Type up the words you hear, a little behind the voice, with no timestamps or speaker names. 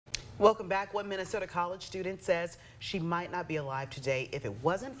Welcome back. One Minnesota college student says she might not be alive today if it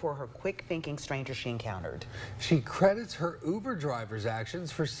wasn't for her quick-thinking stranger she encountered. She credits her Uber driver's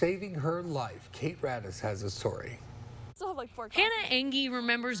actions for saving her life. Kate Radis has a story. Hannah Engie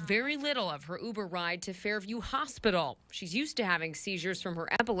remembers very little of her Uber ride to Fairview Hospital. She's used to having seizures from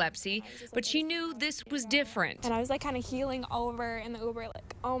her epilepsy, but she knew this was different. And I was like kind of healing over in the Uber,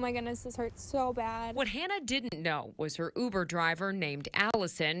 like, oh my goodness, this hurts so bad. What Hannah didn't know was her Uber driver, named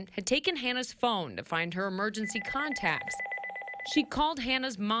Allison, had taken Hannah's phone to find her emergency contacts. She called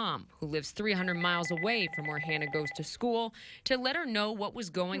Hannah's mom, who lives 300 miles away from where Hannah goes to school, to let her know what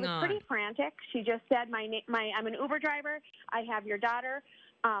was going on. Pretty frantic. She just said, I'm an Uber driver. I have your daughter.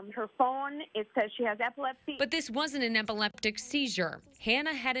 Her phone, it says she has epilepsy. But this wasn't an epileptic seizure.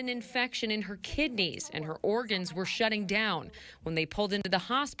 Hannah had an infection in her kidneys, and her organs were shutting down. When they pulled into the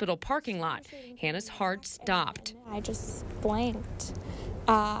hospital parking lot, Hannah's heart stopped. I just blanked.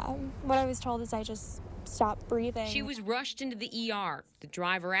 What I was told is I just stopped breathing. She was rushed into the ER. The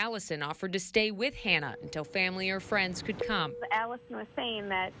driver, Allison, offered to stay with Hannah until family or friends could come. Allison was saying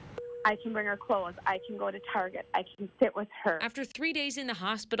that I can bring her clothes, I can go to Target, I can sit with her. After 3 days in the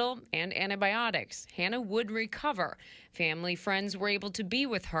hospital and antibiotics, Hannah would recover. Family, friends were able to be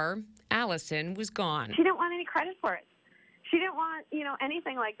with her. Allison was gone. She didn't want any credit for it. She didn't want,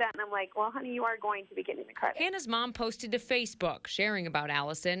 anything like that. And I'm like, well, honey, you are going to be getting the credit. Hannah's mom posted to Facebook sharing about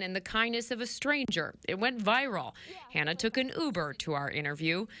Allison and the kindness of a stranger. It went viral. Hannah took an Uber to our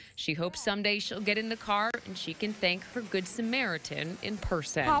interview. She hopes someday she'll get in the car and she can thank her Good Samaritan in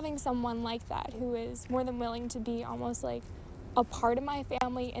person. Having someone like that who is more than willing to be almost like a part of my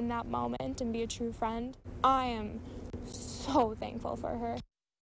family in that moment and be a true friend, I am so thankful for her.